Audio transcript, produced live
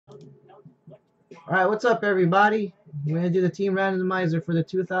Alright, what's up everybody? We're going to do the team randomizer for the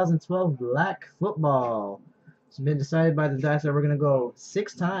 2012 Black Football. It's been decided by the dice that we're going to go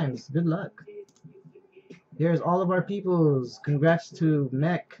 6 times. Good luck. Here's all of our peoples. Congrats to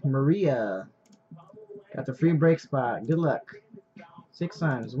Mech Maria. Got the free break spot. Good luck. 6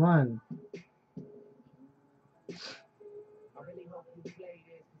 times. 1,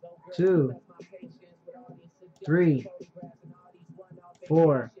 2, 3,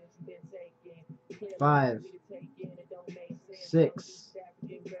 4, 5, 6.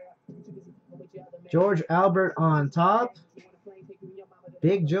 George Albert on top.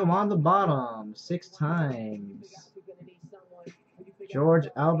 Big Joe on the bottom. 6 times. George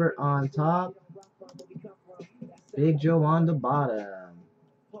Albert on top. Big Joe on the bottom.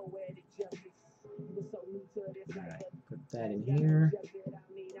 Alright, put that in here.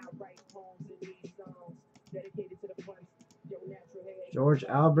 George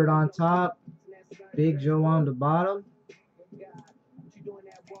Albert on top. Big Joe on the bottom.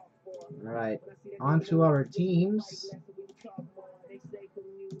 Alright, on to our teams.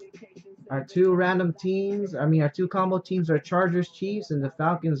 Our 2 random teams, our 2 combo teams are Chargers Chiefs and the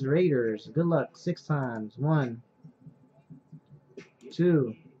Falcons Raiders. Good luck. 6 times. 1,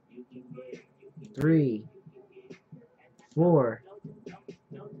 2, 3, 4,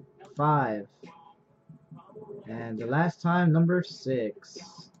 5. And the last time, number 6.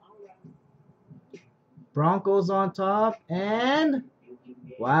 Broncos on top, and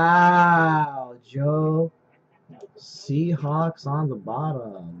wow, Joe. Seahawks on the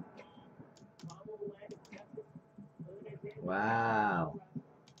bottom. Wow.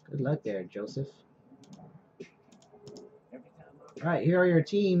 Good luck there, Joseph. Alright, here are your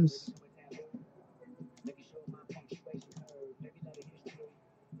teams.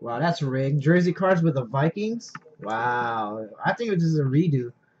 Wow, that's rigged. Jersey cards with the Vikings. Wow. I think this is a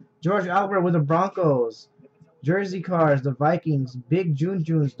redo. George Albert with the Broncos. Jersey cards, the Vikings. Big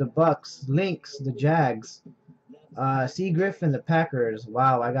Junes, the Bucks. Lynx, the Jags. C. Griffin, the Packers.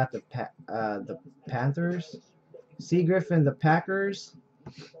 Wow, I got the Panthers. C. Griffin, the Packers.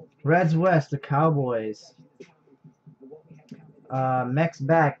 Reds West, the Cowboys. Mex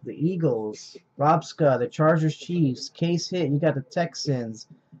back, the Eagles. Robska, the Chargers Chiefs. Case hit, you got the Texans.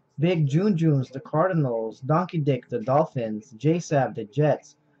 Big Junes, the Cardinals. Donkey Dick, the Dolphins. J-Sab, the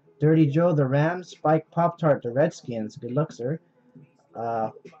Jets. Dirty Joe, the Rams. Spike Pop-Tart, the Redskins. Good luck, sir.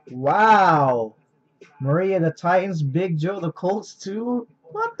 Wow. Maria, the Titans. Big Joe, the Colts, too.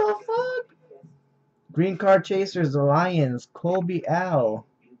 What the fuck? Green Card Chasers, the Lions. Colby Al,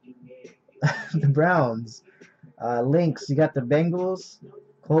 the Browns. Lynx, you got the Bengals.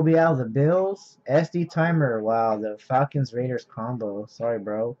 Colby Al, the Bills. SD Timer, wow, the Falcons Raiders combo. Sorry,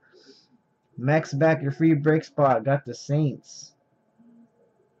 bro. Max back your free break spot. Got the Saints.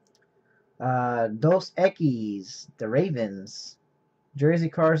 Dos Equis, the Ravens. Jersey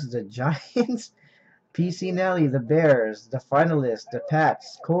cards, the Giants. PC Nelly, the Bears. The Finalists, the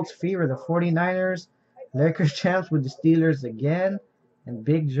Pats. Colts Fever, the 49ers. Lakers champs with the Steelers again. And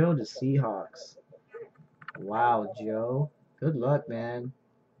Big Joe, the Seahawks. Wow, Joe. Good luck, man.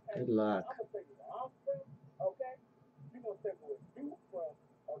 Good luck.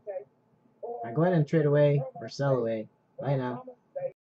 Alright, go ahead and trade away or sell away. Bye now.